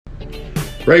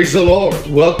Praise the Lord.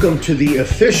 Welcome to the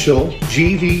official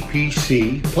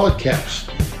GVPC podcast.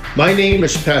 My name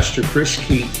is Pastor Kris.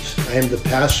 I am the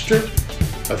pastor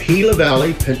of Gila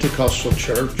Valley Pentecostal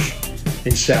Church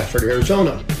in Safford,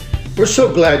 Arizona. We're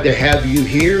so glad to have you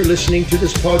here listening to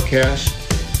this podcast.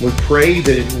 We pray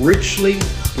that it richly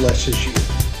blesses you,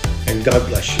 and God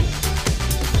bless you.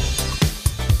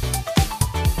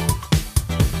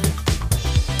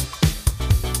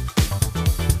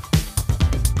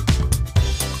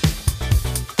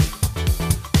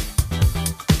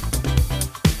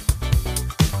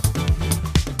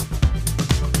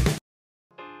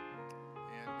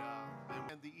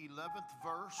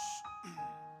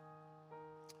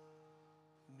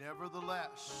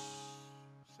 Nevertheless,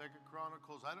 Second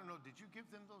Chronicles, I don't know, did you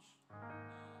give them those?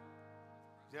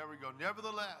 There we go.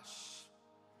 Nevertheless,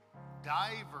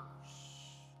 divers.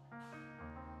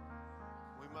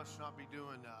 We must not be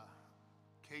doing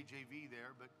KJV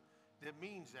there, but it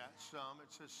means that some.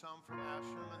 It says some from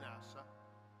Asher and Manasseh,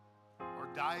 or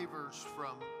divers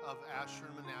of Asher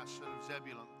and Manasseh of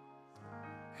Zebulun,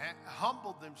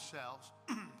 humbled themselves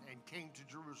and came to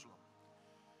Jerusalem.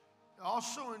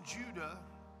 Also in Judah,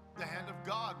 the hand of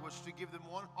God was to give them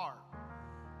one heart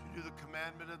to do the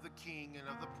commandment of the king and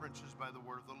of the princes by the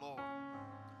word of the Lord.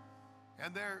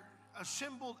 And they're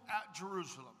assembled at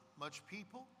Jerusalem, much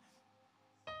people,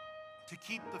 to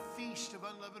keep the feast of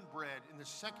unleavened bread in the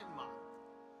second month,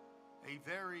 a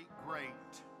very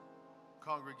great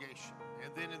congregation.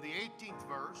 And then in the 18th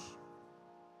verse,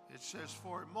 it says,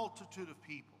 for a multitude of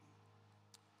people,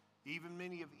 even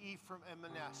many of Ephraim and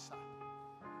Manasseh,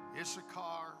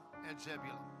 Issachar and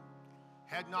Zebulun,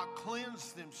 had not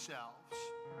cleansed themselves,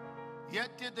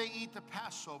 yet did they eat the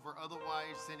Passover,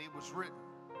 otherwise than it was written.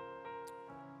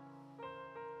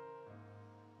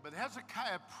 But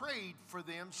Hezekiah prayed for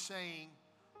them, saying,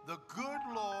 the good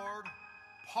Lord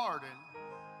pardon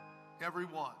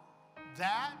everyone.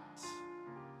 That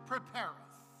prepareth.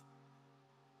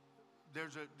 There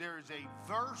is a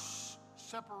verse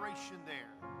separation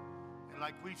there. And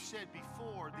like we've said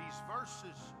before, these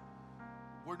verses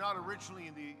were not originally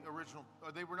in the original,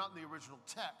 or they were not in the original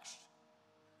text.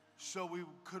 So we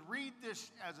could read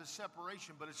this as a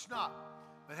separation, but it's not.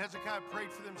 But Hezekiah prayed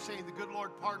for them, saying, the good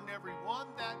Lord pardon every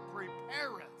one that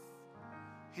prepareth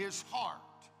his heart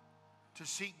to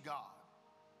seek God,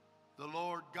 the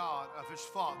Lord God of his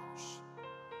fathers,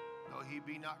 though he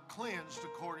be not cleansed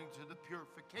according to the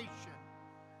purification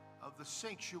of the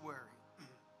sanctuary.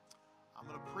 I'm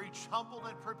going to preach humbled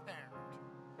and prepared.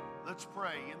 Let's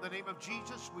pray. In the name of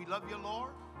Jesus, we love you,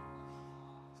 Lord.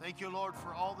 Thank you, Lord,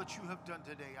 for all that you have done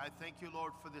today. I thank you,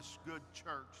 Lord, for this good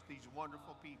church, these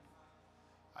wonderful people.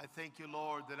 I thank you,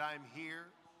 Lord, that I'm here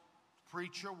to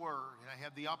preach your word, and I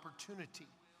have the opportunity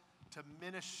to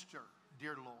minister,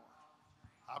 dear Lord.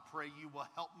 I pray you will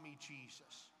help me,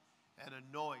 Jesus, and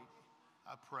anoint,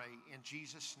 I pray, in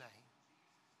Jesus'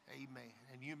 name. Amen.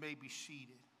 And you may be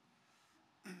seated.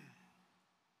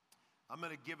 I'm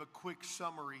going to give a quick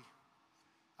summary.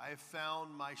 I have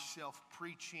found myself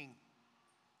preaching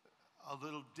a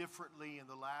little differently in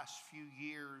the last few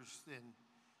years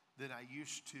than I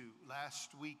used to.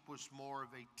 Last week was more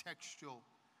of a textual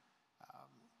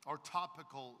or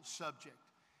topical subject.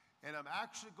 And I'm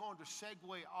actually going to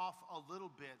segue off a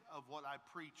little bit of what I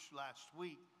preached last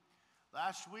week.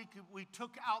 Last week we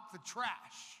took out the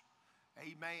trash.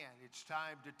 Amen. It's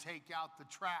time to take out the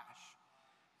trash.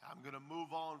 I'm going to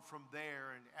move on from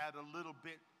there and add a little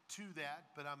bit to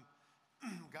that, but I'm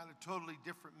got a totally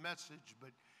different message,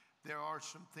 but there are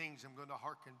some things I'm going to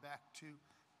hearken back to.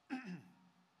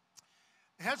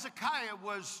 Hezekiah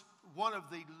was one of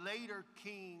the later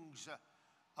kings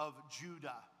of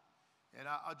Judah. And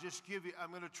I'll just give you,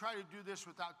 I'm going to try to do this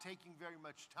without taking very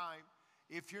much time.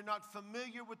 If you're not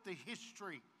familiar with the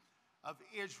history of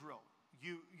Israel,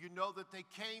 you know that they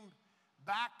came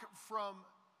back from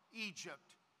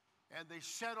Egypt and they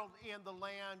settled in the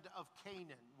land of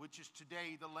Canaan, which is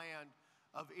today the land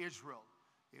of Israel.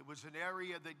 It was an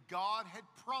area that God had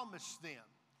promised them.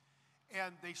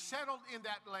 And they settled in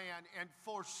that land, and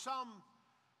for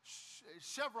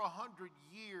several hundred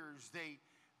years, they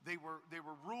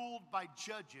were ruled by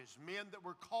judges, men that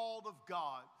were called of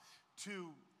God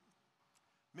to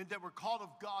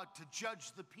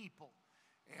judge the people.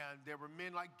 And there were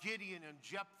men like Gideon and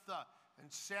Jephthah and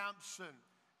Samson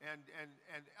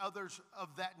and others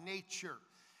of that nature.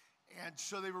 And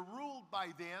so they were ruled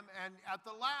by them. And at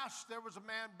the last, there was a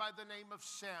man by the name of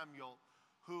Samuel,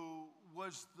 who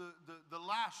was the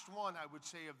last one, I would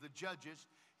say, of the judges.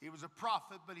 He was a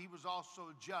prophet, but he was also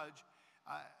a judge.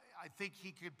 I think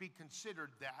he could be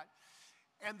considered that.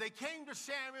 And they came to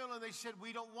Samuel and they said,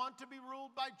 we don't want to be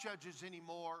ruled by judges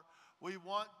anymore. We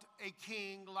want a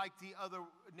king like the other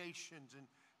nations. And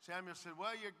Samuel said,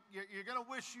 well, you're going to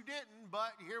wish you didn't,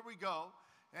 but here we go.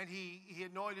 And he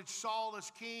anointed Saul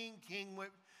as king.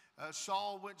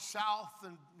 Saul went south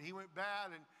and he went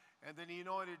bad. And then he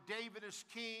anointed David as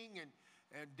king.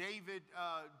 And David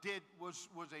was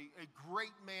a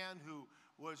great man who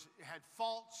had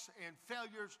faults and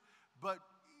failures. But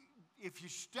if you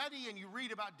study and you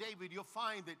read about David, you'll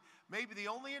find that maybe the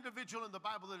only individual in the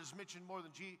Bible that is mentioned more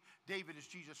than David is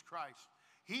Jesus Christ.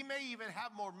 He may even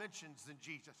have more mentions than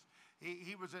Jesus.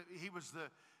 He was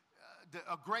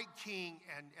a great king,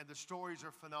 and the stories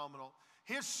are phenomenal.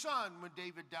 His son, when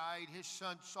David died, his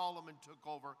son Solomon took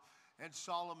over, and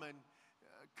Solomon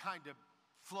kind of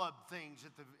flubbed things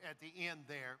at the end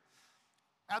there.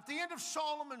 At the end of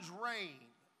Solomon's reign,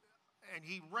 and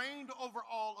he reigned over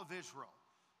all of Israel,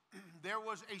 there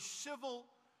was a civil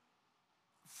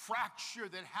fracture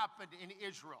that happened in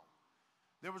Israel.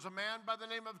 There was a man by the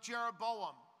name of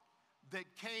Jeroboam that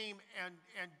came and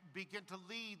began to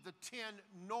lead the 10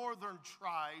 northern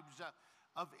tribes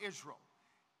of Israel.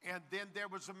 And then there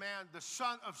was a man, the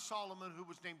son of Solomon, who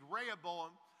was named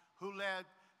Rehoboam, who led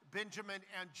Benjamin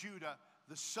and Judah,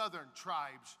 the southern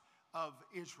tribes of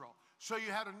Israel. So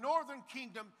you had a northern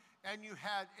kingdom and you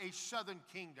had a southern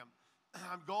kingdom.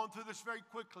 I'm going through this very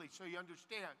quickly so you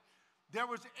understand. There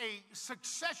was a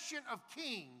succession of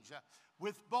kings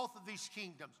with both of these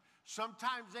kingdoms.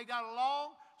 Sometimes they got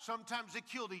along, sometimes they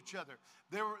killed each other.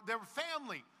 They were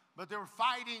family, but they were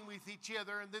fighting with each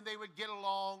other, and then they would get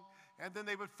along, and then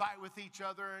they would fight with each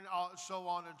other, and so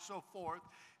on and so forth.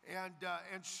 And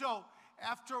so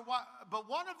after a while, but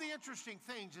one of the interesting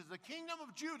things is the kingdom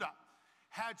of Judah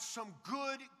had some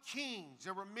good kings.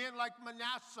 There were men like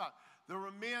Manasseh. There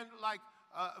were men like,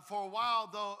 for a while,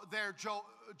 though,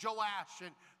 Joash,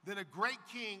 and then a great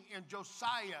king in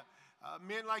Josiah.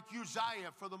 Men like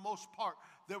Uzziah, for the most part,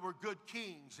 there were good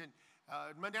kings. And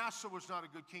Manasseh was not a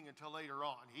good king until later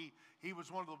on. He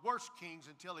was one of the worst kings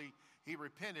until he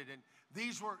repented. And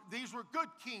these were good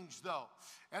kings, though.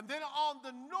 And then on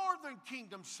the northern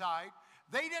kingdom side,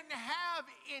 they didn't have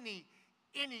any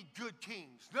good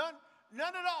kings.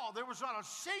 None at all. There was not a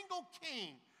single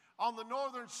king on the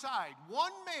northern side.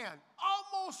 One man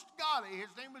almost got it.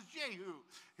 His name was Jehu.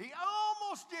 He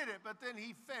almost did it, but then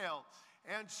he fell.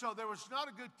 And so there was not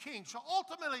a good king. So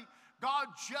ultimately, God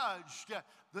judged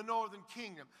the northern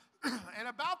kingdom. And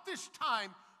about this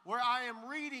time where I am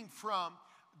reading from,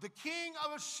 the king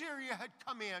of Assyria had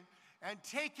come in and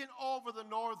taken over the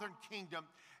northern kingdom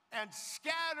and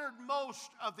scattered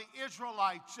most of the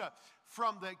Israelites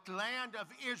from the land of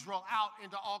Israel out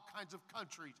into all kinds of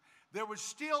countries. There was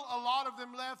still a lot of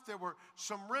them left. There were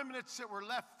some remnants that were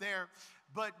left there,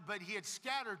 but he had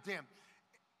scattered them.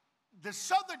 The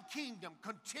southern kingdom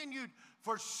continued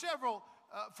for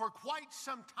quite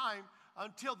some time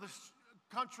until the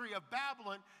country of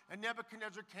Babylon and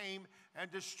Nebuchadnezzar came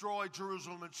and destroyed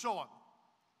Jerusalem and so on.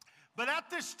 But at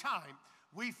this time,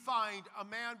 we find a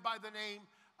man by the name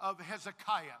of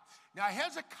Hezekiah. Now,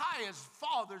 Hezekiah's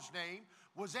father's name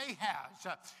was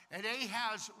Ahaz, and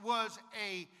Ahaz was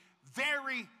a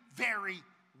very, very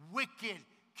wicked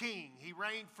king. He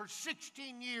reigned for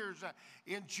 16 years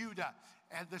in Judah,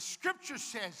 and the scripture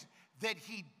says that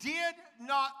he did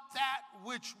not that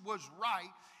which was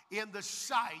right in the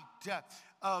sight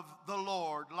of the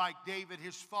Lord, like David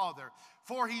his father.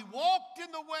 For he walked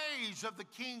in the ways of the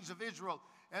kings of Israel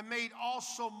and made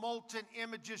also molten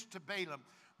images to Balaam.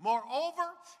 Moreover,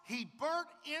 he burnt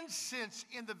incense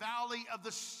in the valley of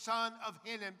the son of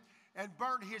Hinnom and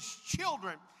burnt his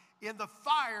children in the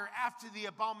fire after the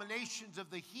abominations of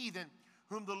the heathen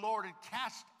whom the Lord had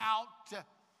cast out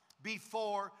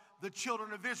before the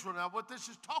children of Israel. Now, what this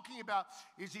is talking about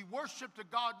is he worshiped a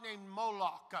god named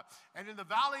Moloch. And in the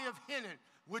valley of Hinnom,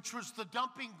 which was the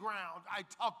dumping ground I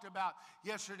talked about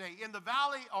yesterday, in the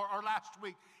valley, or last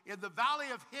week, in the valley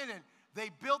of Hinnom, they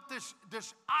built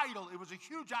this idol. It was a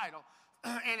huge idol,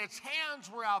 and its hands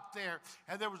were out there,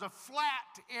 and there was a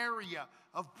flat area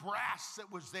of brass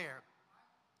that was there.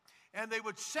 And they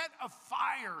would set a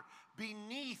fire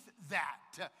beneath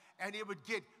that, and it would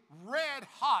get red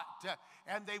hot,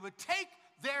 and they would take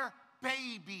their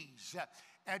babies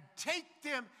and take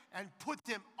them and put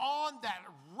them on that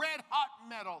red hot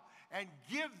metal and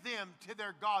give them to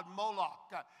their god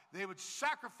Moloch. They would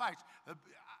sacrifice.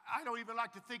 I don't even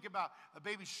like to think about a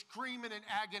baby screaming in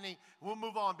agony. We'll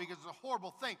move on because it's a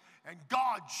horrible thing. And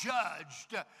God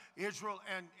judged Israel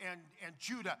and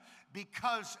Judah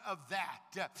because of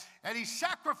that. And he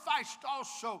sacrificed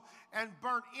also and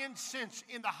burnt incense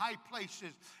in the high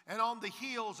places and on the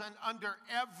hills and under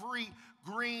every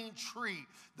green tree.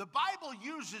 The Bible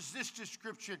uses this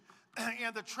description,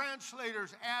 and the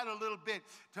translators add a little bit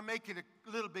to make it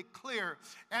a little bit clear.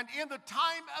 And in the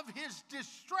time of his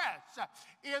distress,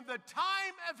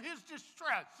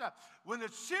 when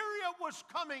Assyria was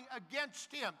coming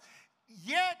against him,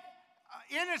 yet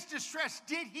in his distress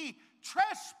did he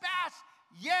trespass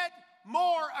yet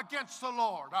more against the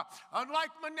Lord.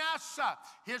 Unlike Manasseh,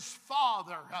 his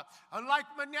father, unlike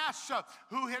Manasseh,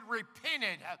 who had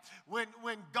repented when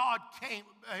God came,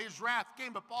 his wrath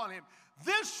came upon him,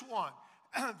 this one,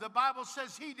 the Bible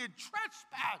says he did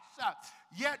trespass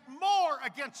yet more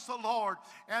against the Lord.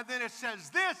 And then it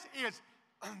says, this is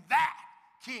that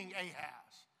King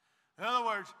Ahaz. In other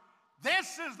words,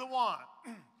 this is the one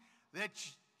that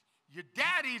your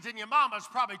daddies and your mamas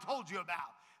probably told you about.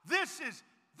 This is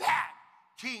that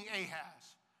King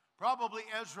Ahaz. Probably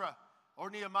Ezra or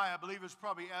Nehemiah, I believe it's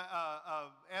probably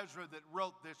Ezra that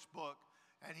wrote this book.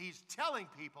 And he's telling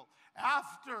people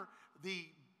after the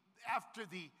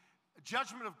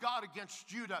judgment of God against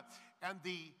Judah and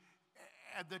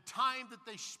the time that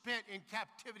they spent in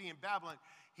captivity in Babylon,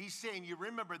 he's saying, you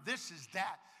remember, this is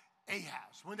that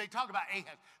Ahaz. When they talk about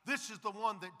Ahaz, this is the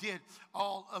one that did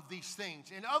all of these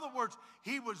things. In other words,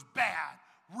 he was bad,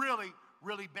 really,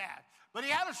 really bad. But he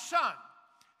had a son,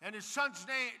 and his son's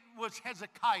name was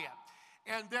Hezekiah.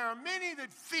 And there are many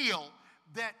that feel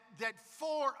that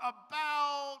for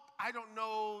about,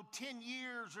 10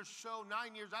 years or so,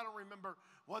 9 years, I don't remember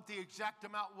what the exact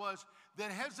amount was,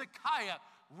 that Hezekiah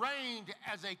reigned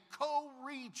as a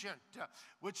co-regent,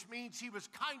 which means he was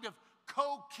kind of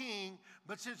co-king,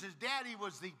 but since his daddy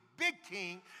was the big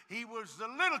king, he was the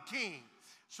little king.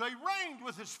 So he reigned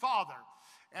with his father.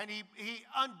 And he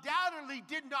undoubtedly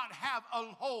did not have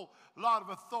a whole lot of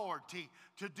authority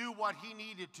to do what he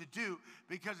needed to do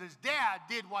because his dad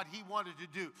did what he wanted to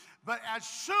do. But as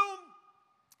soon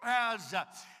as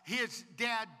his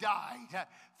dad died,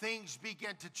 things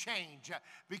began to change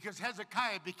because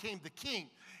Hezekiah became the king.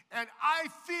 And I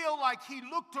feel like he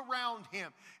looked around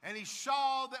him and he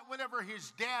saw that whenever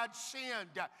his dad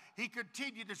sinned, he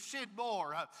continued to sin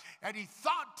more. And he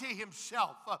thought to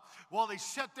himself, while he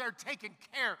sat there taking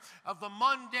care of the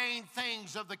mundane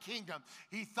things of the kingdom,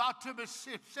 he thought to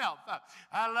himself,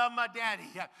 I love my daddy,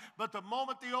 but the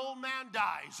moment the old man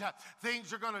dies,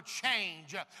 things are going to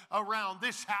change around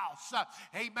this house.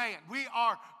 Amen. We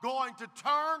are going to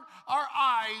turn our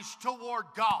eyes toward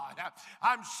God.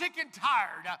 I'm sick and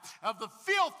tired of the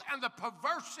filth and the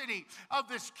perversity of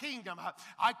this kingdom.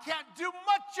 I can't do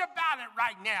much about it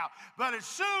right now, but as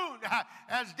soon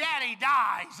as daddy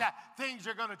dies, things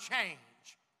are going to change.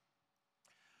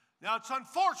 Now, it's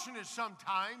unfortunate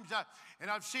sometimes, and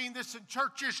I've seen this in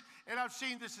churches, and I've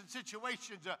seen this in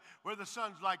situations where the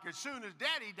son's like, as soon as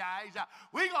daddy dies,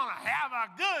 we're going to have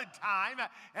a good time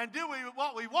and do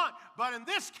what we want. But in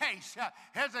this case,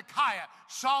 Hezekiah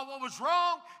saw what was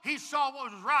wrong, he saw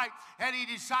what was right, and he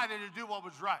decided to do what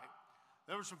was right.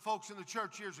 There were some folks in the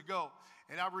church years ago,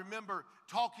 and I remember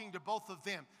talking to both of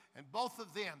them, and both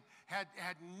of them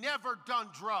had never done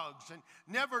drugs and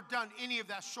never done any of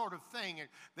that sort of thing. And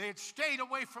they had stayed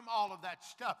away from all of that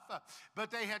stuff. But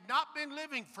they had not been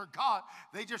living for God.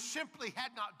 They just simply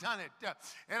had not done it.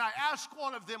 And I asked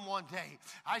one of them one day,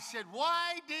 I said,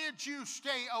 why did you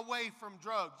stay away from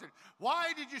drugs? And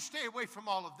why did you stay away from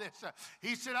all of this?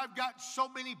 He said, I've got so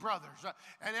many brothers,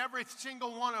 and every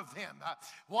single one of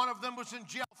them was in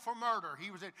jail for murder.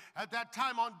 He was at that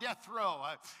time on death row.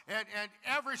 And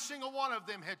every single one of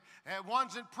them had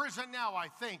one's in prison now, I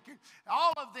think.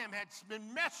 All of them had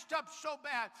been messed up so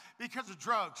bad because of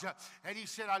drugs. And he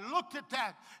said, I looked at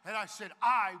that and I said,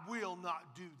 I will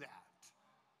not do that.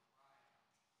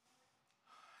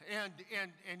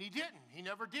 And he didn't. He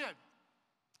never did.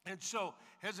 And so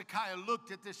Hezekiah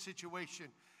looked at this situation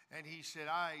and he said,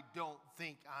 I don't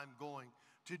think I'm going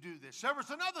to do this. There was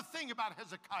another thing about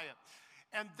Hezekiah.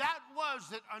 And that was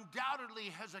that undoubtedly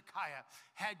Hezekiah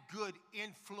had good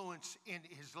influence in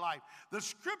his life. The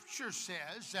scripture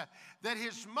says that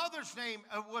his mother's name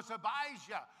was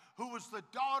Abijah, who was the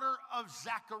daughter of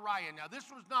Zechariah. Now, this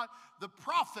was not the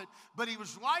prophet, but he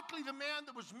was likely the man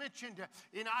that was mentioned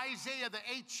in Isaiah, the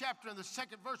 8th chapter, and the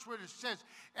 2nd verse, where it says,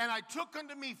 "And I took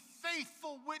unto me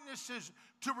faithful witnesses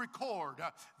to record."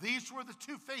 These were the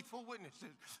two faithful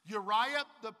witnesses, Uriah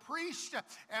the priest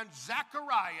and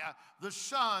Zechariah, the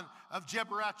son of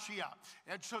Jeberechiah.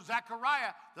 And so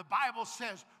Zechariah, the Bible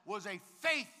says, was a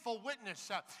faithful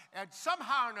witness. And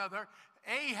somehow or another,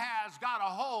 Ahaz got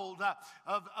a hold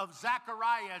of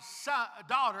Zechariah's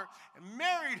daughter and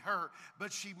married her,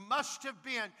 but she must have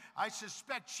been, I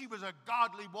suspect she was a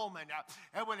godly woman.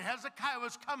 And when Hezekiah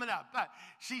was coming up,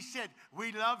 she said,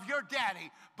 "We love your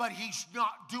daddy, but he's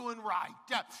not doing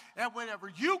right. And whenever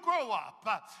you grow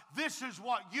up, this is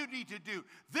what you need to do.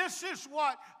 This is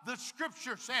what the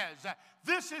scripture says.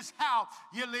 This is how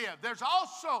you live." There's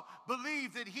also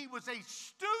believed that he was a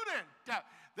student,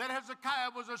 that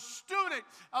Hezekiah was a student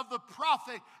of the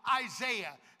prophet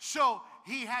Isaiah. So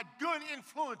he had good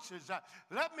influences.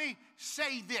 Let me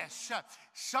say this.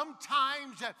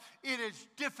 Sometimes it is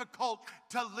difficult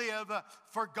to live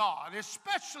for God,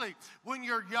 especially when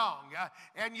you're young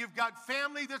and you've got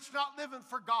family that's not living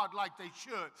for God like they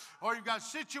should, or you've got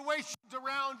situations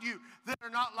around you that are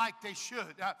not like they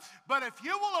should. But if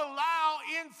you will allow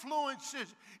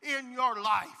influences in your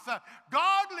life,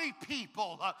 godly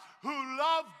people who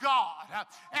love God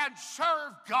and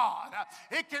serve God,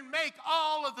 it can make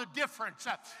all of the difference.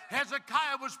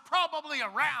 Hezekiah was probably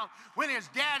around when his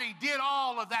daddy did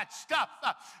all of that stuff,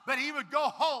 but he would go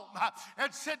home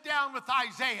and sit down with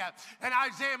Isaiah, and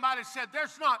Isaiah might have said,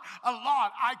 "There's not a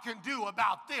lot I can do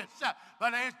about this,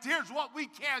 but here's what we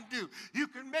can do. You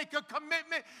can make a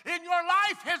commitment in your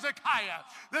life, Hezekiah,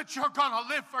 that you're going to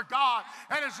live for God."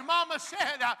 And his mama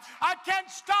said, "I can't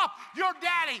stop your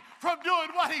daddy from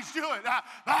doing what he's doing, but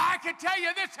I can tell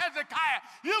you this, Hezekiah,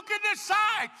 you can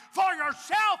decide for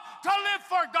yourself to live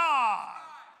for God."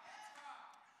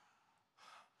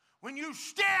 When you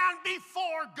stand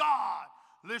before God,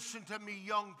 listen to me,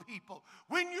 young people.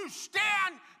 When you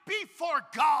stand before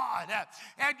God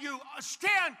and you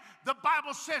stand, the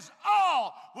Bible says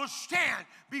all will stand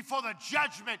before the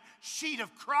judgment seat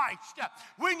of Christ.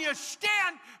 When you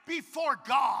stand before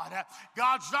God,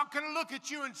 God's not going to look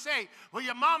at you and say, "Well,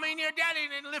 your mama and your daddy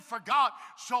didn't live for God,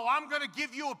 so I'm going to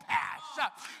give you a pass."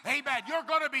 Amen. You're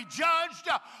going to be judged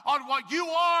on what you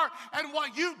are and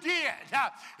what you did.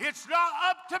 It's not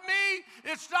up to me.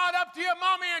 It's not up to your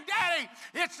mommy and daddy.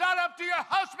 It's not up to your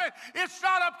husband. It's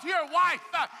not up to your wife.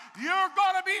 You're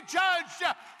going to be judged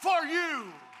for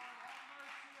you.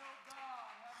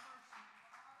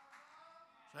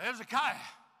 So Hezekiah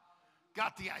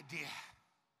got the idea.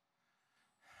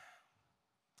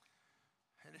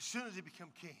 And as soon as he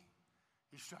became king,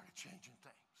 he started changing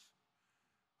things.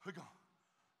 We're going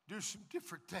to do some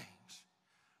different things.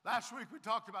 Last week we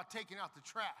talked about taking out the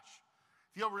trash.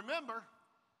 If you'll remember,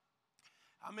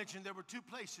 I mentioned there were two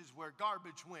places where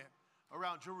garbage went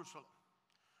around Jerusalem.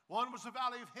 One was the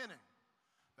Valley of Hinnom.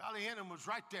 Valley of Hinnom was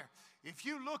right there. If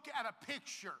you look at a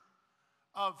picture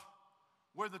of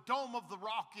where the Dome of the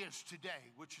Rock is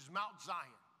today, which is Mount Zion,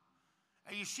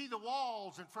 and you see the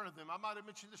walls in front of them, I might have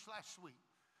mentioned this last week,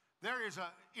 there is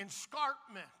an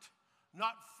escarpment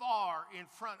not far in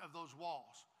front of those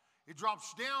walls. It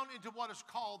drops down into what is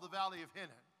called the Valley of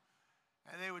Hinnom.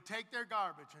 And they would take their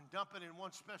garbage and dump it in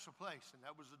one special place, and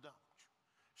that was the dump.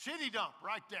 City dump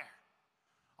right there.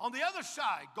 On the other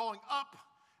side, going up,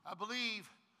 I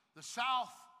believe, the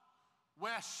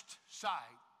southwest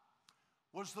side,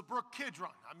 was the Brook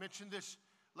Kidron. I mentioned this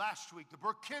last week. The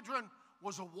Brook Kidron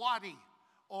was a wadi,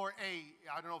 or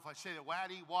I don't know if I say that,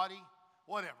 wadi,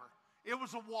 whatever. It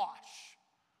was a wash,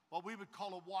 what we would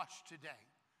call a wash today.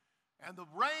 And the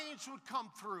rains would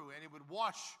come through, and it would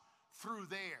wash through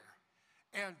there.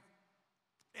 And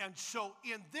so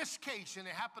in this case, and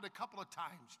it happened a couple of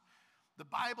times, the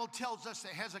Bible tells us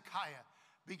that Hezekiah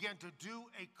began to do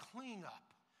a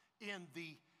cleanup in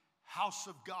the house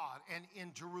of God and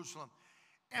in Jerusalem,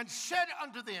 and said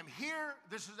unto them, here,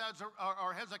 this is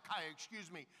or Hezekiah,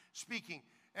 speaking,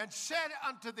 and said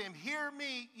unto them, "Hear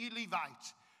me, ye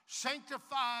Levites,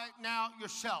 sanctify now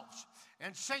yourselves,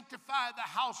 and sanctify the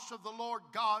house of the Lord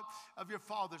God of your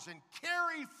fathers, and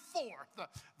carry forth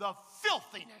the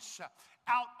filthiness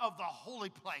out of the holy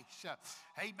place."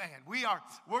 Amen.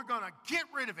 We're going to get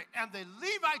rid of it. And the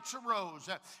Levites arose.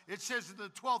 It says in the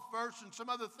 12th verse and some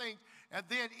other things. And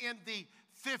then in the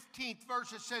 15th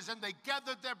verse it says, "And they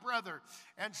gathered their brethren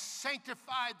and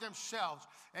sanctified themselves,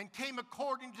 and came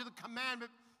according to the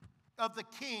commandment of the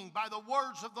king by the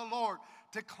words of the Lord,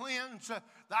 to cleanse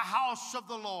the house of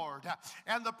the Lord.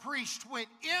 And the priest went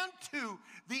into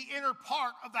the inner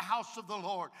part of the house of the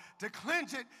Lord to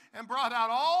cleanse it, and brought out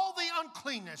all the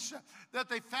uncleanness that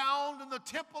they found in the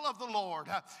temple of the Lord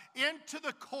into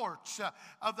the courts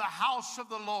of the house of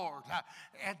the Lord.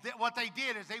 And what they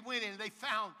did is they went in and they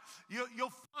found,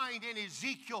 you'll find in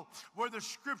Ezekiel where the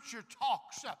scripture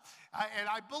talks, and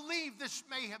I believe this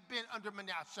may have been under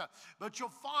Manasseh, but you'll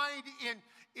find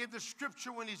in the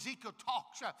scripture when Ezekiel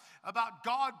talks about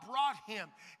God brought him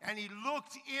and he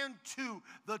looked into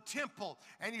the temple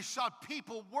and he saw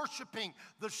people worshiping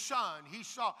the sun. He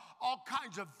saw all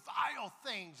kinds of vile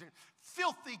things and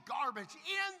filthy garbage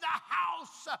in the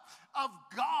house of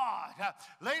God.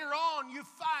 Later on, you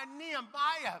find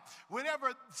Nehemiah,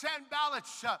 whenever Sanballat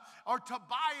or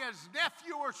Tobiah's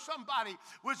nephew or somebody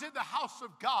was in the house of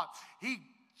God, he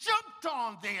jumped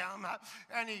on them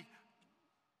and he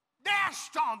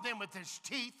dashed on them with his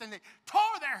teeth, and they tore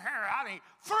their hair out, and he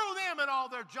threw them and all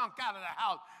their junk out of the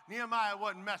house. Nehemiah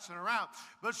wasn't messing around.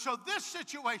 But so this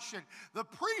situation, the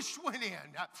priests went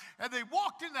in, and they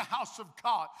walked in the house of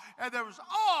God, and there was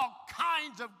all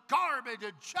kinds of garbage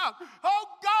and junk. Oh,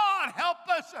 God, help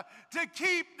us to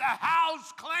keep the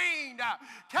house clean.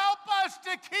 Help us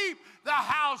to keep the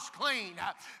house clean.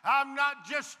 I'm not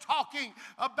just talking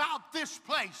about this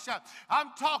place.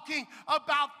 I'm talking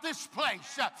about this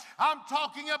place. I'm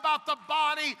talking about the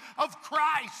body of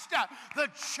Christ, the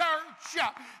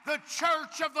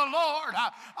church of the Lord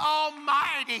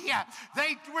Almighty.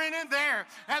 They went in there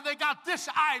and they got this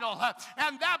idol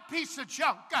and that piece of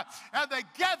junk, and they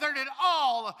gathered it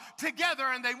all together,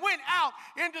 and they went out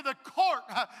into the court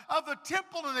of the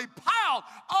temple, and they piled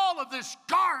all of this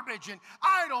garbage and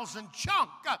idols and junk.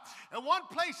 And one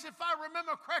place, if I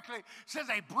remember correctly, says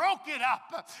they broke it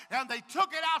up and they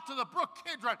took it out to the brook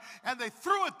Kidron and they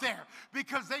threw it there,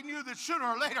 because they knew that sooner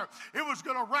or later it was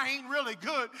going to rain really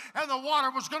good and the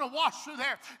water was going to wash through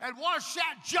there and wash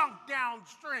that junk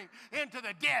downstream into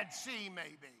the Dead Sea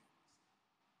maybe.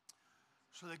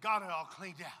 So they got it all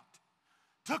cleaned out,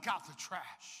 took out the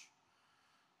trash,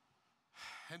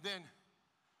 and then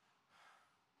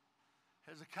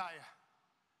Hezekiah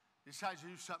decides to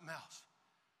do something else.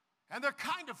 And they're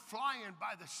kind of flying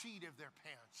by the seat of their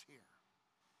pants here.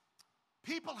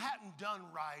 People hadn't done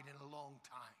right in a long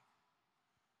time.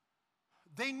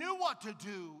 They knew what to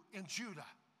do in Judah,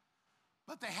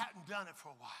 but they hadn't done it for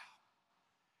a while.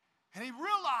 And he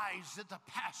realized that the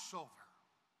Passover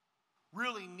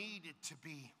really needed to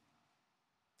be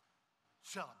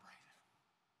celebrated.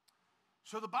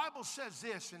 So the Bible says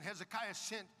this, and Hezekiah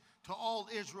sent to all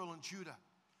Israel and Judah,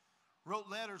 wrote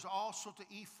letters also to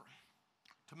Ephraim,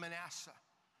 to Manasseh,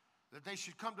 that they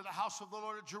should come to the house of the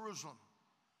Lord at Jerusalem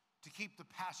to keep the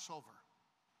Passover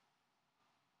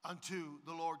unto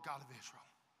the Lord God of Israel.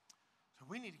 So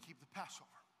we need to keep the Passover.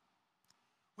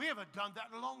 We haven't done that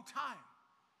in a long time.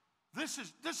 This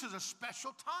is a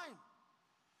special time.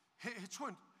 It's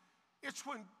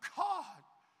when God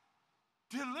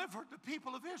delivered the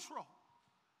people of Israel.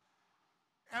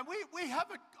 And we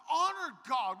haven't honored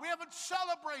God. We haven't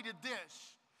celebrated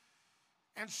this.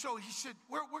 And so he said,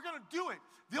 we're going to do it.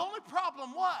 The only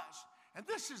problem was, and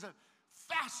this is a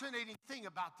fascinating thing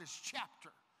about this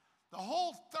chapter, the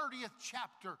whole 30th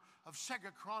chapter of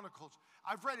 2nd Chronicles,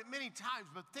 I've read it many times,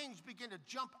 but things begin to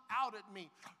jump out at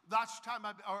me. Last time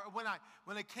when I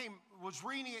was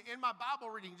reading it in my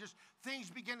Bible reading, just things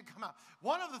began to come out.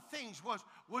 One of the things was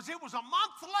it was a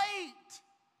month late.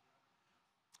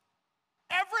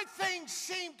 Everything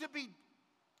seemed to be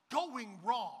going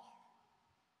wrong.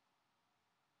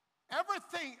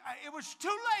 Everything, it was too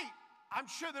late. I'm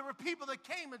sure there were people that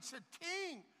came and said,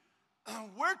 King,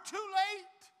 we're too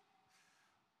late.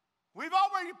 We've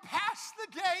already passed the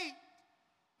date.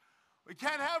 We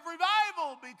can't have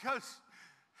revival because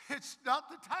it's not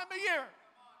the time of year.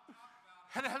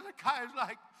 And Hezekiah's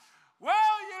like,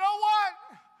 well, you know what?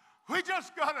 We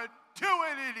just got to do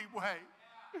it anyway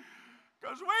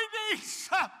because we need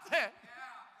something.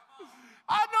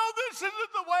 I know this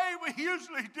isn't the way we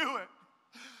usually do it,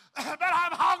 but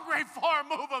I'm hungry for a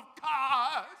move of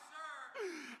God.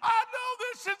 I know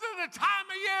this isn't the time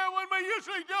of year when we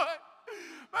usually do it,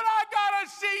 but I gotta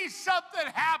see something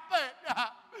happen.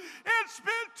 It's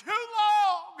been too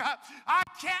long. I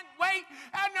can't wait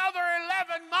another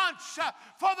 11 months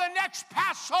for the next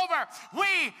Passover.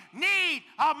 We need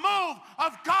a move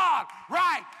of God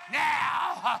right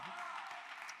now.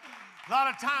 A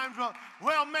lot of times,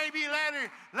 well, maybe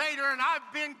later, and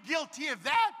I've been guilty of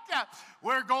that.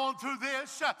 We're going through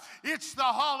this. It's the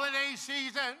holiday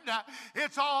season.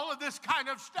 It's all of this kind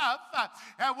of stuff.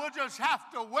 And we'll just have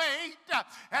to wait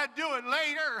and do it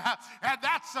later. And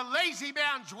that's the lazy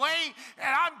man's way. And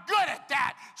I'm good at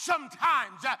that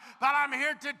sometimes. But I'm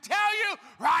here to tell you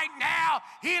right now,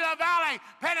 Gila Valley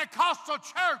Pentecostal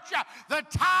Church. The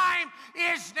time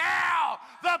is now.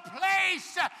 The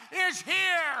place is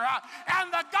here.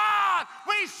 And the God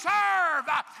we serve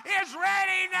is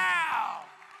ready now.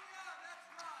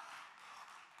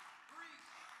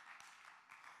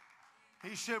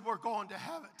 He said, we're going to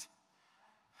have it.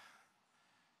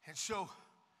 And so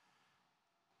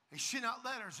he sent out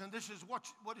letters, and this is what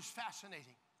is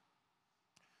fascinating.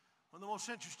 One of the most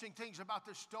interesting things about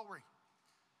this story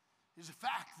is the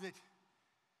fact that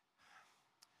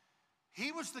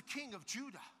he was the king of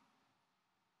Judah.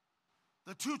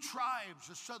 The two tribes,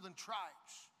 the southern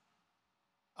tribes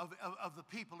of the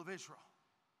people of Israel.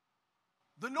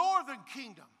 The northern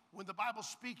kingdom, when the Bible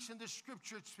speaks in this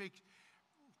scripture, it speaks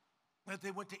that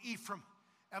they went to Ephraim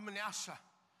and Manasseh.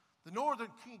 The northern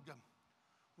kingdom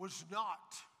was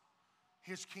not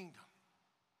his kingdom.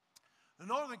 The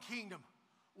northern kingdom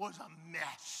was a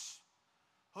mess.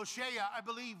 Hoshea, I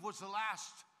believe, was the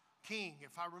last king,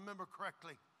 if I remember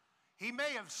correctly. He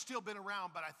may have still been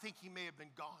around, but I think he may have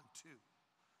been gone too.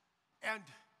 And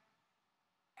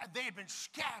they had been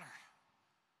scattered.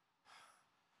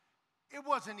 It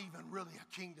wasn't even really a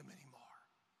kingdom anymore.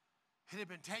 It had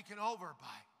been taken over by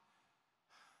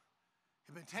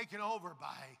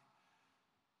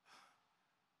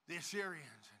the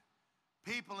Assyrians.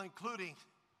 And people, including,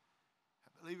 I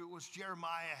believe it was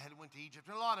Jeremiah, had went to Egypt,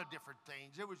 and a lot of different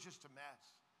things. It was just a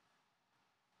mess.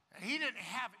 And he didn't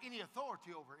have any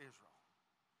authority over Israel.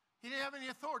 He didn't have any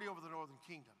authority over the northern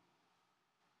kingdom.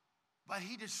 But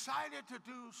he decided to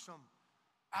do some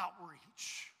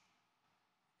outreach.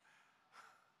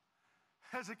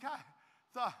 Hezekiah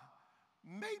thought,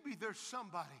 maybe there's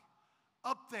somebody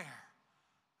up there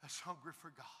that's hungry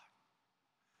for God.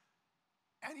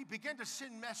 And he began to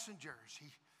send messengers.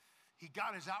 He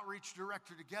got his outreach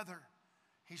director together.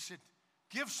 He said,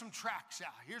 give some tracts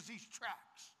out. Here's these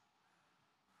tracts.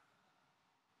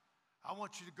 I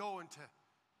want you to go into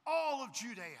all of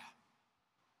Judea.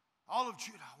 All of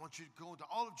Judah. I want you to go into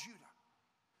all of Judah.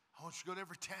 I want you to go to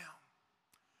every town.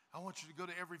 I want you to go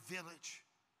to every village.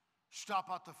 Stop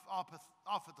off at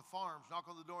the farms, knock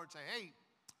on the door and say, hey,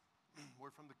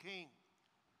 we're from the king.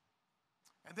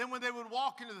 And then when they would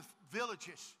walk into the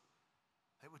villages,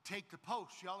 they would take the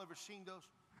posts. Y'all ever seen those?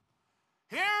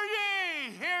 Hear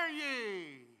ye, hear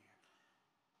ye.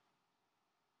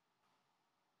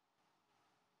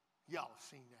 Y'all have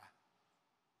seen that.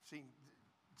 Seen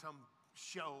some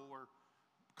show or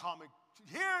comic.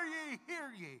 Hear ye,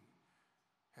 hear ye.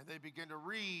 And they begin to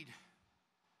read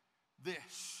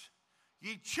this.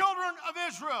 Ye children of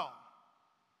Israel.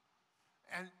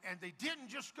 And they didn't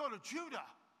just go to Judah.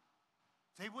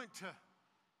 They went to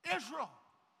Israel.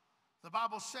 The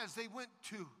Bible says they went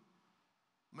to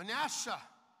Manasseh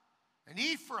and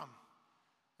Ephraim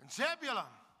and Zebulun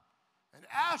and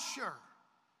Asher,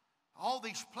 all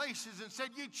these places, and said,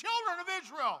 ye children of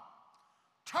Israel,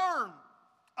 turn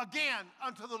again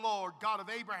unto the Lord, God of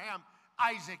Abraham,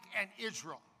 Isaac, and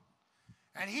Israel.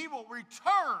 And he will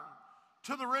return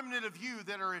to the remnant of you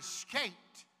that are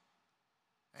escaped.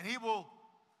 And he will,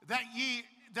 that ye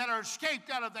that are escaped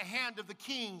out of the hand of the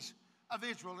kings of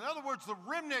Israel. In other words, the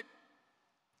remnant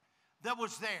that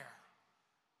was there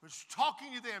was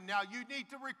talking to them. Now, you need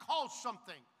to recall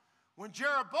something. When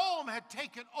Jeroboam had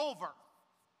taken over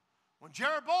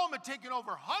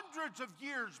hundreds of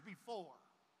years before,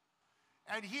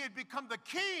 and he had become the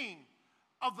king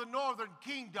of the northern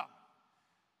kingdom,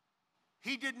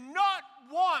 he did not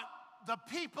want the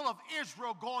people of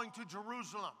Israel going to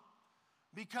Jerusalem,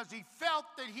 because he felt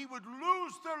that he would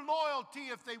lose their loyalty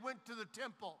if they went to the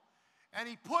temple. And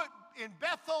he put in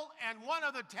Bethel and one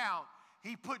other town,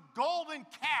 he put golden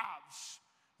calves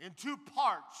in two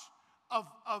parts of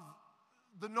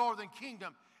the northern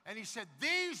kingdom. And he said,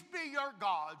 these be your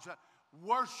gods,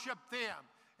 worship them.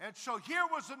 And so here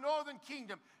was the northern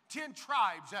kingdom, 10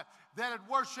 tribes that had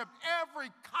worshiped every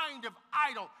kind of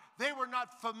idol. They were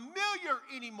not familiar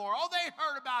anymore. Oh, they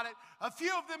heard about it. A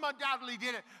few of them undoubtedly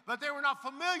did it, but they were not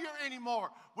familiar anymore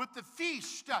with the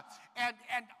feast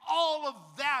and all of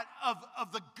that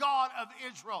of the God of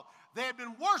Israel. They had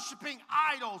been worshiping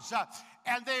idols,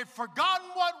 and they had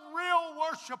forgotten what real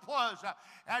worship was.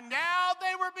 And now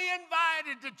they were being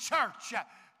invited to church,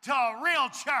 to a real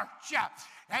church.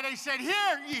 And they said,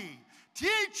 hear ye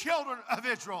children of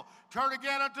Israel, turn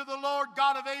again unto the Lord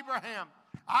God of Abraham,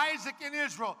 Isaac, and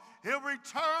Israel. He'll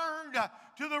return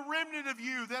to the remnant of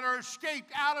you that are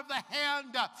escaped out of the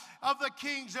hand of the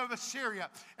kings of Assyria.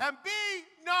 And be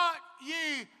not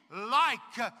ye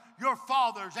like your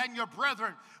fathers and your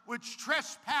brethren, which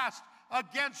trespassed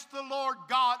against the Lord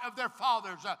God of their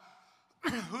fathers,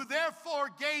 who therefore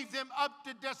gave them up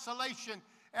to desolation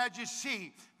as you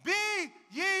see. Be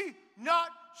ye not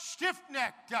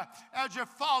stiff-necked as your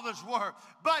fathers were,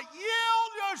 but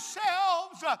yield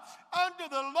yourselves unto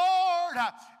the Lord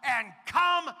and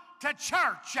come to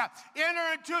church.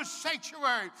 Enter into a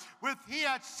sanctuary with he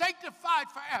hath sanctified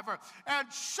forever, and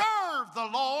serve the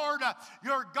Lord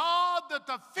your God, that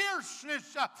the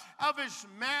fierceness of his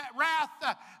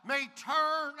wrath may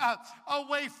turn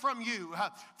away from you.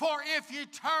 For if ye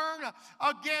turn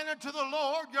again unto the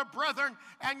Lord, your brethren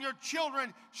and your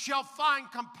children shall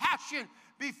find compassion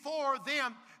before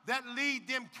them that lead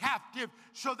them captive,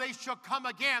 so they shall come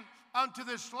again unto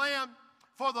this land.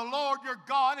 For the Lord your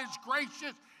God is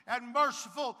gracious and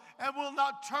merciful, and will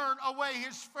not turn away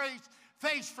his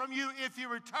face from you if you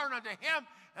return unto him.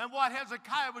 And what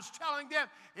Hezekiah was telling them,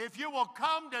 if you will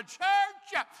come to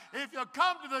church, if you'll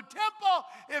come to the temple,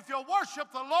 if you'll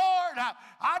worship the Lord,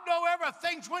 I know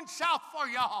everything's went south for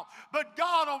y'all, but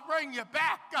God will bring you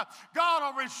back. God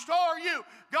will restore you.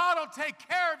 God will take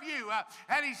care of you.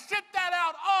 And he sent that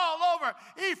out all over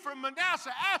Ephraim,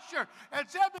 Manasseh, Asher, and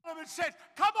Zebulun, and said,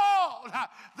 come on,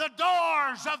 the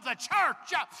doors of the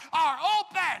church are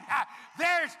open.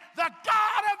 There's the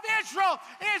God of Israel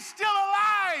is still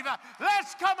alive.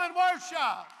 Let's come and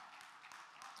worship.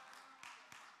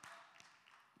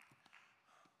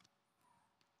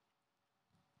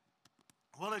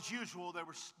 Well, as usual, there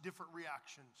were different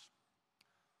reactions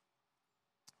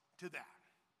to that.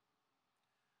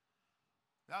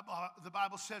 The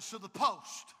Bible says, so the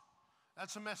post,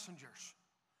 that's the messengers,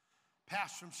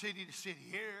 passed from city to city.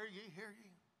 Hear ye,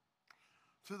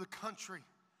 through the country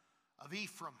of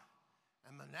Ephraim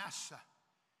and Manasseh,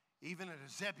 even at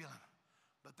Zebulun.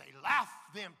 But they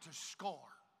laughed them to scorn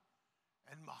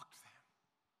and mocked them.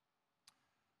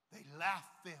 They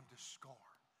laughed them to scorn.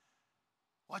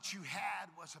 What you had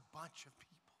was a bunch of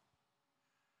people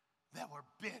that were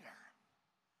bitter.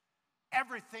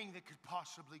 Everything that could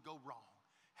possibly go wrong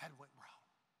had went wrong.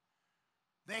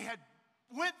 They had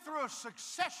went through a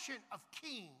succession of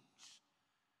kings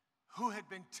who had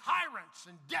been tyrants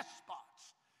and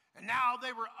despots. And now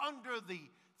they were under the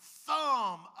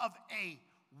thumb of a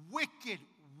wicked,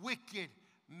 wicked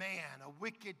man, a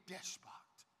wicked despot.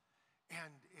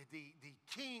 And the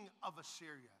king of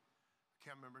Assyria, I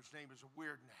can't remember his name, is a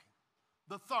weird name.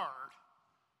 The third.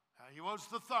 He was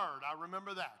the third. I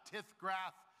remember that.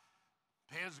 Tithgrath,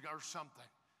 Pisgah or something.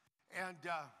 And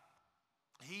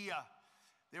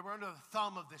they were under the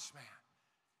thumb of this man.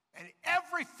 And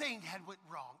everything had went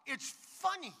wrong. It's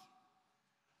funny,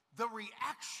 the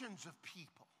reactions of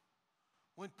people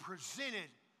when presented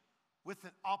with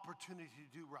an opportunity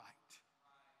to do right.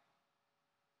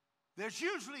 There's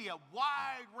usually a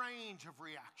wide range of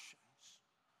reactions.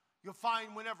 You'll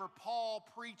find whenever Paul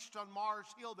preached on Mars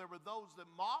Hill, there were those that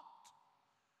mocked.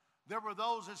 There were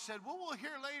those that said, well, we'll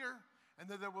hear later. And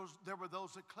then there were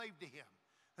those that clave to him.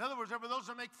 In other words, there were those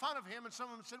that make fun of him, and some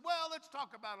of them said, well, let's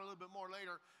talk about it a little bit more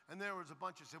later. And there was a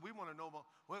bunch that said, we want to know more.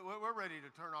 We're ready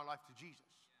to turn our life to Jesus.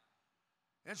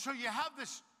 And so you have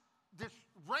this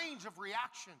range of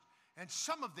reactions. And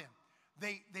some of them,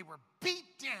 they were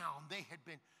beat down. They had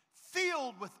been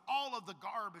filled with all of the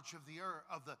garbage of the earth,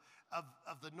 of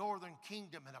the northern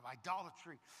kingdom and of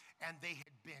idolatry. And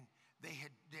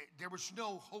there was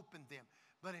no hope in them.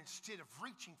 But instead of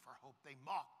reaching for hope, they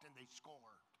mocked and they scorned.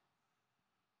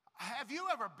 Have you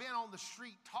ever been on the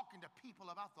street talking to people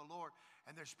about the Lord,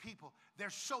 and there's people, they're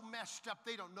so messed up,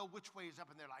 they don't know which way is up,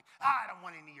 and they're like, I don't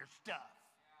want any of your stuff.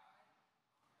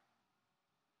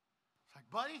 It's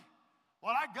like, buddy,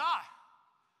 what I got.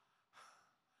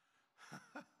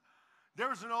 There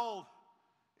was an old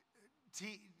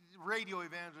radio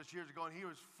evangelist years ago, and he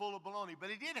was full of baloney,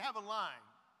 but he did have a line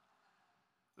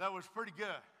that was pretty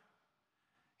good.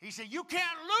 He said, you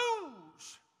can't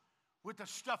lose with the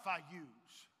stuff I use.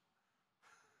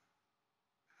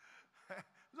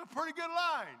 It's a pretty good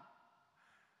line.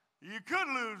 You could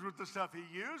lose with the stuff he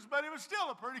used, but it was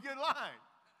still a pretty good line.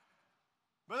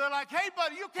 But they're like, hey,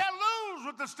 buddy, you can't lose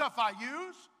with the stuff I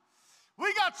use.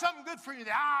 We got something good for you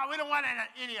there. We don't want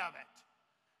any of it.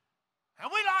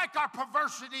 And we like our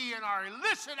perversity and our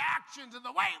illicit actions and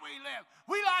the way we live.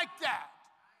 We like that.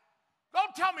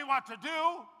 Don't tell me what to do.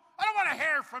 I don't want to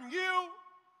hear from you.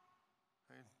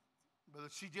 And Brother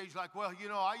CJ's like, well, you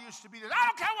know, I used to be this. I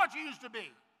don't care what you used to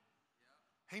be.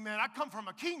 Hey, man, I come from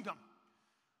a kingdom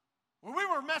where we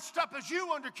were messed up as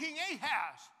you under King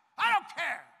Ahaz. I don't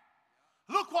care.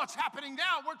 Look what's happening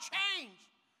now. We're changed.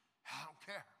 I don't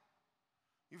care.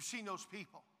 You've seen those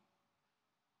people.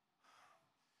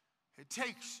 It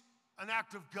takes an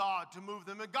act of God to move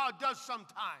them, and God does sometimes.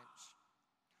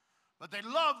 But they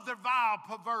love their vile,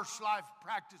 perverse life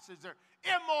practices, their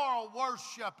immoral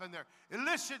worship and their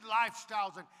illicit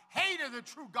lifestyles and hated the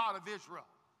true God of Israel.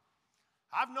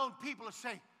 I've known people that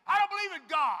say, I don't believe in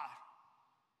God.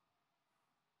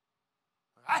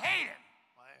 I hate him.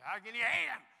 How can you hate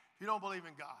him if you don't believe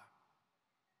in God?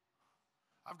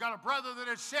 I've got a brother that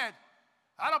has said,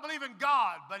 I don't believe in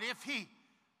God, but if he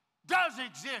does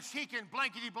exist, he can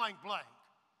blankety blank blank.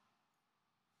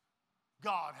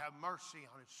 God have mercy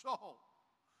on his soul.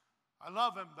 I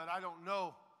love him, but I don't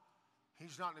know.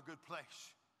 He's not in a good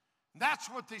place. And that's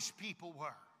what these people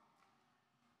were.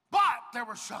 But there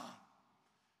were some.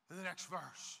 In the next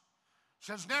verse, it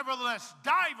says, nevertheless,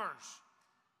 divers,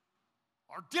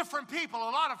 or different people,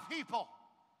 a lot of people,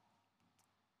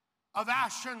 of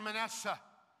Asher and Manasseh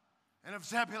and of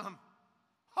Zebulun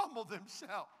humbled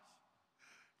themselves,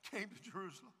 came to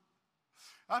Jerusalem.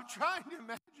 I'm trying to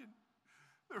imagine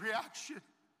the reaction,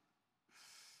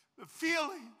 the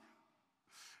feeling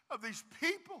of these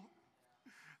people,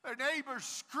 their neighbors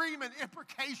screaming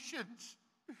imprecations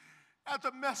at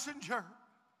the messenger.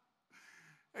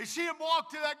 They see him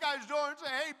walk to that guy's door and say,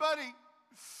 hey, buddy,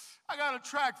 I got a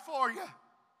tract for you.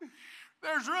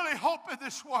 There's really hope in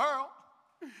this world.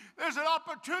 There's an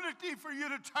opportunity for you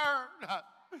to turn.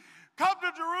 Come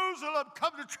to Jerusalem.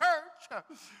 Come to church.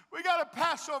 We got a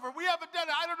Passover. We haven't done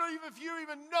it. I don't know even if you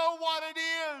even know what it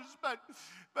is, but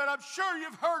I'm sure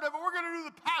you've heard of it. We're going to do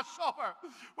the Passover.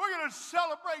 We're going to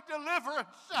celebrate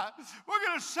deliverance. We're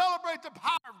going to celebrate the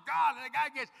power of God. And the guy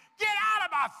gets, get out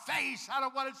of my face. I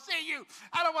don't want to see you.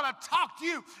 I don't want to talk to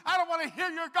you. I don't want to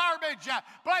hear your garbage.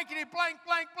 Blankety blank,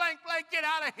 blank, blank, blank. Get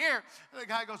out of here. And the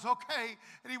guy goes, okay.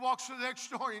 And he walks to the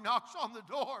next door. He knocks on the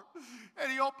door.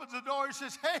 And he opens the door. He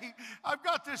says, hey, I've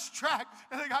got this tract.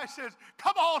 And the guy says,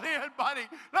 come on in, buddy.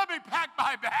 Let me pack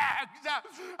my bags.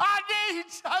 I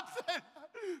need something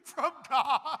from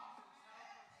God.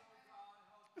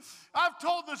 I've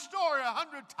told the story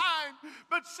 100 times,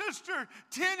 but Sister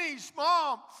Tinny's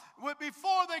mom,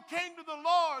 before they came to the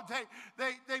Lord,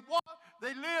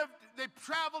 they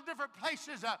traveled different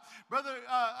places.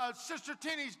 Sister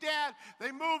Tinny's dad,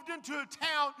 they moved into a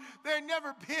town they had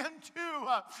never been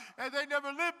to, and they never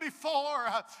lived before.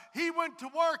 He went to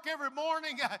work every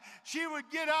morning. She would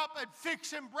get up and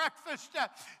fix him breakfast.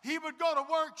 He would go to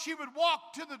work. She would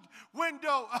walk to the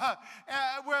window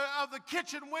of the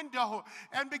kitchen window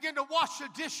and begin to wash the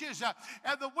dishes.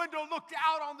 And the window looked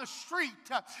out on the street,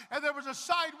 and there was a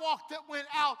sidewalk that went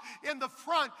out in the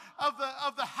front of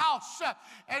the house.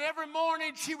 And every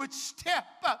morning she would step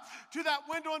to that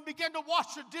window and begin to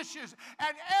wash the dishes.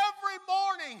 And every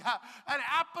morning an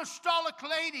apostolic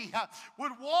lady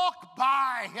would walk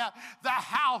by the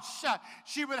house.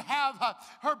 She would have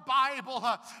her Bible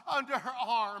under her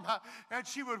arm, and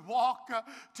she would walk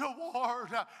toward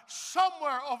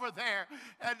somewhere over there.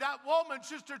 And that woman,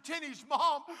 Sister Tinny's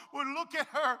mom, would look at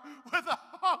her with a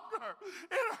hunger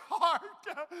in her heart.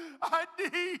 I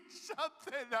need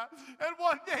something. And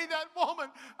one day that woman,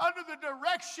 under the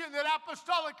direction, that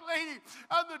apostolic lady,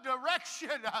 under the direction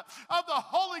of the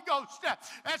Holy Ghost,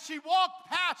 as she walked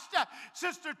past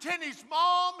Sister Tinny's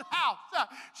mom's house,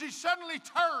 she suddenly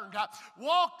turned,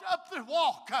 walked up the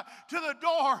walk to the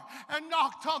door and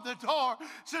knocked on the door.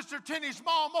 Sister Tinny's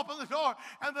mom opened the door,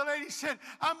 and the lady said,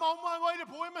 I'm on my way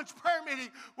to women's prayer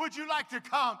meeting. Would you like to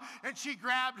come? And she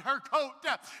grabbed her coat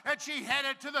and she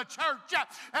headed to the church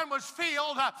and was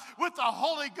filled with the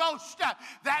Holy Ghost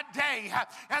that day.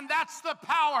 And that's the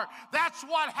power. That's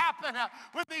what happened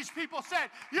when these people said,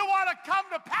 you want to come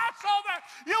to Passover?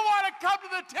 You want to come to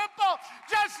the temple?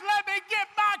 Just let me get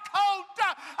my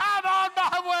coat. I'm on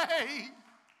my way.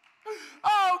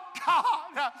 Oh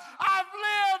God, I've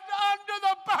lived under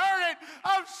the burden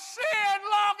of sin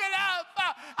long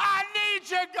enough. I need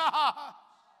you, God.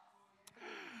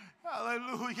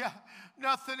 Hallelujah.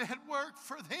 Nothing had worked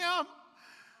for them.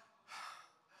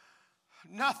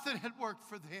 Nothing had worked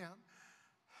for them.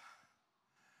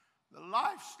 The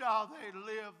lifestyle they had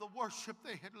lived, the worship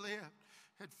they had lived,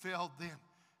 had failed them.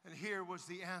 And here was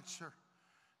the answer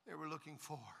they were looking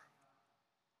for.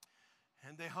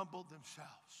 And they humbled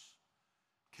themselves,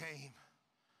 came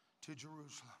to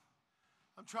Jerusalem.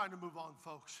 I'm trying to move on,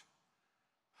 folks.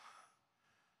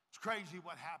 It's crazy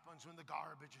what happens when the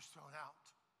garbage is thrown out.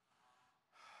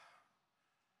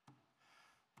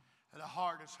 And the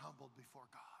heart is humbled before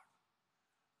God.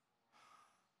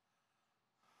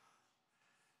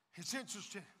 It's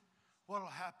interesting what will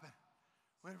happen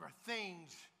when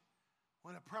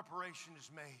a preparation is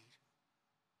made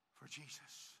for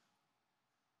Jesus.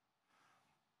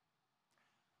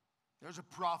 There's a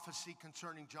prophecy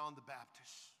concerning John the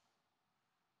Baptist.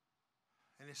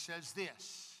 And it says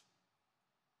this: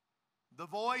 the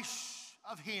voice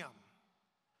of him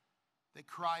that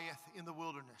crieth in the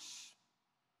wilderness,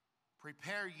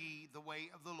 prepare ye the way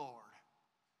of the Lord.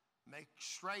 Make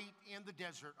straight in the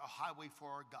desert a highway for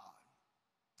our God.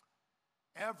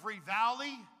 Every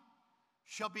valley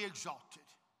shall be exalted,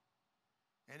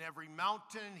 and every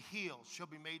mountain and hill shall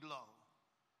be made low,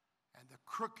 and the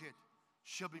crooked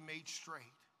shall be made straight,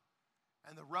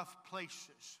 and the rough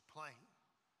places plain.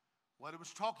 What it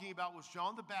was talking about was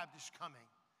John the Baptist coming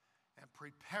and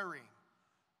preparing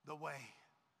the way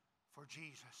for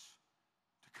Jesus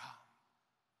to come.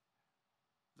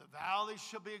 The valleys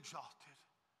shall be exalted,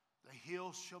 the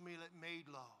hills shall be made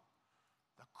low,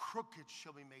 the crooked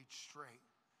shall be made straight,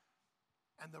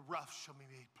 and the rough shall be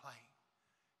made plain.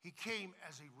 He came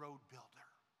as a road builder.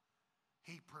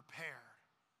 He prepared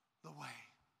the way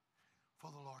for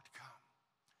the Lord to come.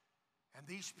 And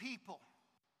these people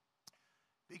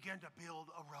began to build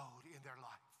a road in their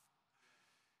life,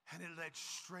 and it led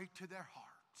straight to their heart.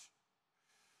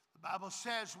 The Bible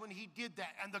says when he did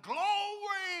that, and the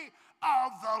glory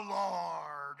of the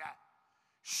Lord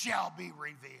shall be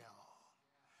revealed.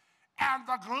 And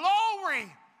the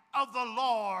glory of the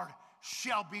Lord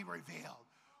shall be revealed.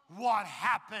 What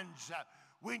happens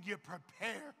when you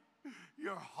prepare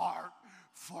your heart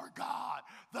for God?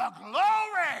 The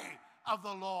glory of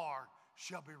the Lord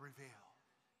shall be revealed.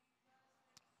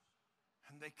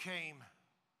 And they came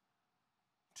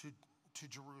to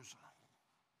Jerusalem.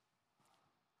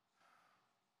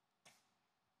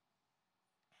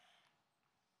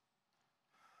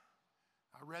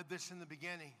 I read this in the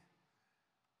beginning,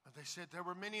 but they said there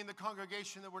were many in the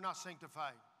congregation that were not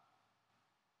sanctified.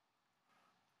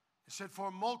 It said, for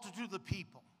a multitude of the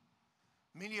people,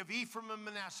 many of Ephraim and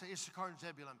Manasseh, Issachar and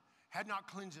Zebulun, had not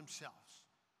cleansed themselves.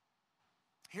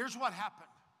 Here's what happened.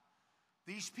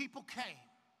 These people came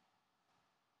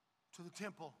to the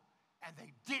temple, and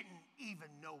they didn't even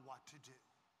know what to do.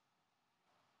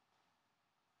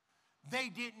 They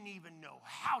didn't even know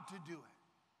how to do it.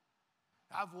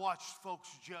 I've watched folks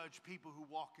judge people who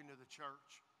walk into the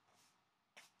church.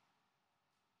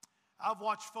 I've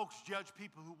watched folks judge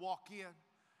people who walk in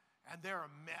and they're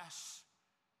a mess.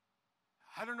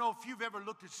 I don't know if you've ever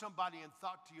looked at somebody and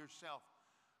thought to yourself,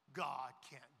 God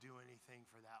can't do anything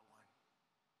for that one.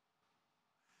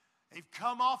 They've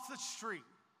come off the street.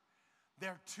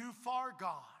 They're too far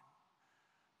gone.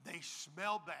 They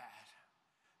smell bad.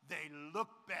 They look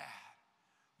bad.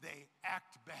 They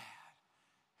act bad.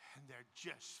 And they're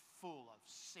just full of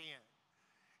sin.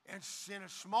 And in a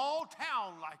small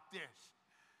town like this,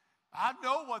 I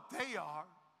know what they are.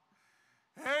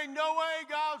 There ain't no way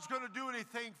God's going to do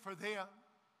anything for them.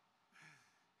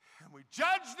 And we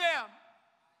judge them.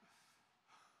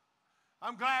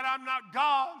 I'm glad I'm not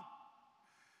God.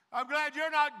 I'm glad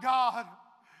you're not God.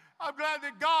 I'm glad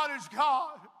that God is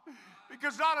God.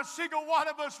 Because not a single one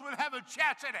of us would have a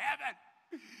chance at heaven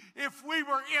if we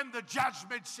were in the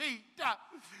judgment seat.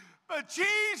 But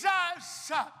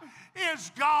Jesus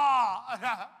is God.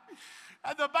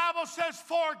 And the Bible says,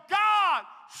 for God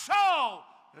so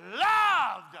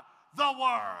loved the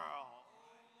world.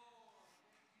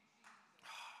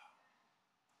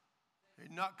 He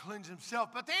did not cleanse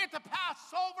himself, but they had to pass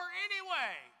over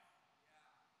anyway.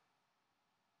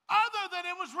 Other than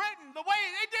it was written, the way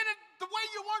they did it, the way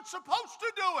you weren't supposed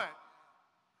to do it.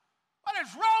 What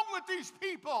is wrong with these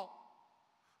people?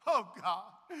 Oh God,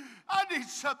 I need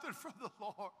something from the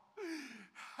Lord.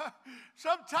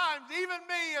 Sometimes even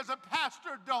me as a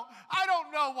pastor I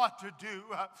don't know what to do.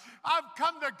 I've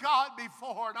come to God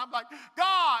before and I'm like,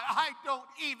 God, I don't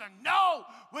even know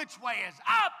which way is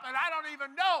up and I don't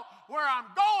even know where I'm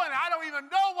going. I don't even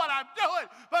know what I'm doing.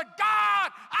 But God,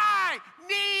 I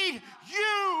need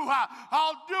you.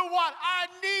 I'll do what I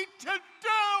need to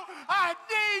do. I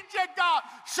need you, God.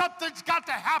 Something's got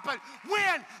to happen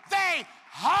when they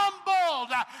humbled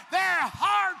their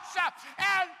hearts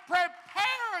and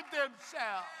prepared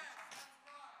themselves.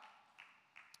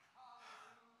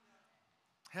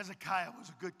 Hezekiah was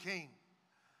a good king.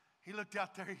 He looked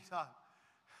out there, he thought,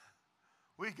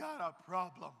 we got a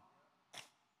problem.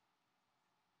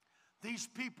 These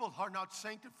people are not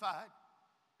sanctified.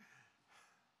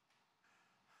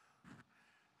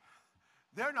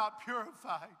 They're not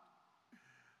purified.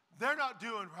 They're not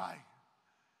doing right.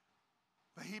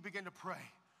 But he began to pray,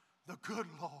 the good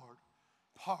Lord,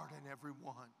 pardon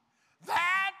everyone.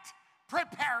 That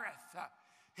prepareth.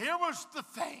 Here was the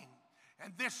thing,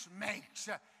 and this makes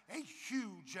a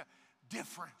huge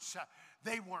difference.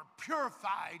 They weren't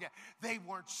purified. They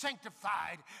weren't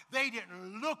sanctified. They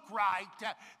didn't look right.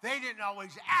 They didn't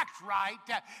always act right.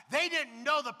 They didn't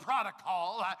know the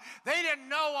protocol. They didn't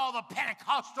know all the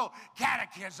Pentecostal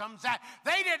catechisms.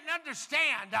 They didn't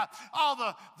understand all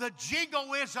the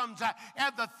jingoisms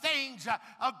and the things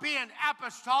of being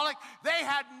apostolic. They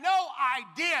had no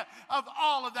idea of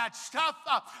all of that stuff.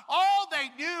 All they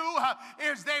knew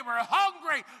is they were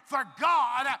hungry for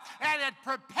God and had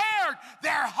prepared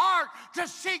their heart to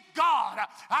seek God.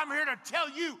 I'm here to tell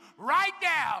you right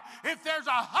now, if there's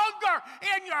a hunger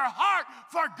in your heart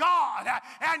for God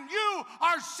and you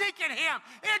are seeking Him,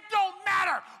 it don't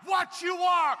matter what you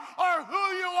are or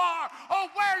who you are or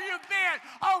where you've been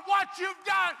or what you've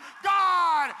done.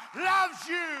 God loves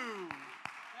you.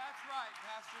 That's right,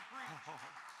 Pastor. Preach.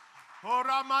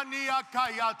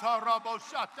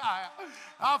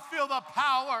 I feel the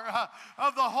power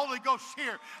of the Holy Ghost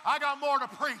here. I got more to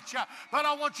preach, but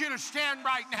I want you to stand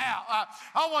right now.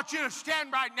 I want you to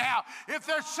stand right now. If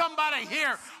there's somebody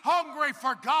here hungry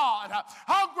for God,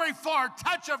 hungry for a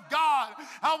touch of God,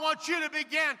 I want you to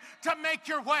begin to make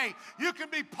your way. You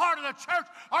can be part of the church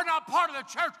or not part of the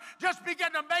church. Just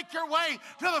begin to make your way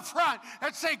to the front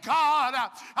and say, God,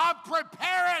 I'm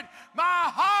preparing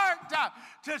my heart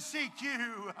to seek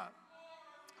you.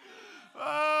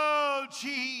 Oh,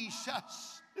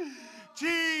 Jesus.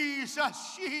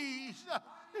 Jesus, Jesus.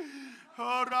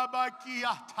 Oh,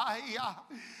 Rabakiataya.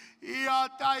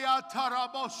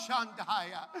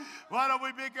 Why don't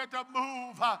we begin to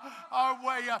move our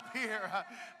way up here?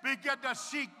 Begin to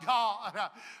seek God.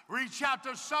 Reach out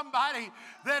to somebody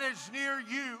that is near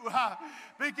you.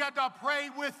 Begin to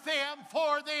pray with them,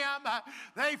 for them,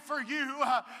 they for you.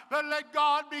 But let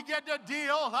God begin to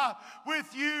deal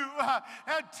with you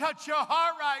and touch your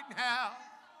heart right now.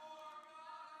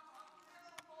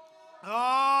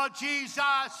 Oh,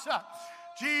 Jesus.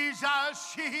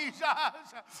 Jesus, Jesus.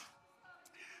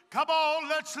 Come on,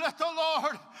 let's let the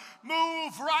Lord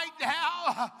move right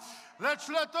now. Let's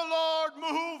let the Lord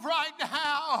move right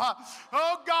now.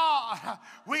 Oh God,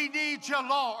 we need you,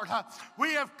 Lord.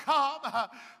 We have come.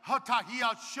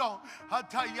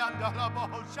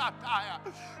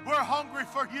 We're hungry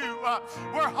for you.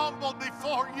 We're humbled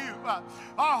before you.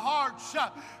 Our hearts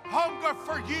hunger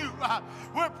for you.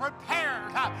 We're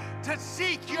prepared to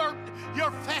seek your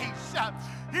face.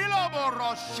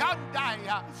 Ilaboro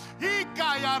Shandaya,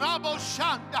 Ikayarabo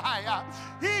Shandaya,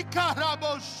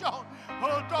 Ikarabo Shon,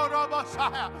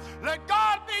 Let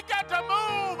God begin to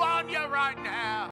move on you right now.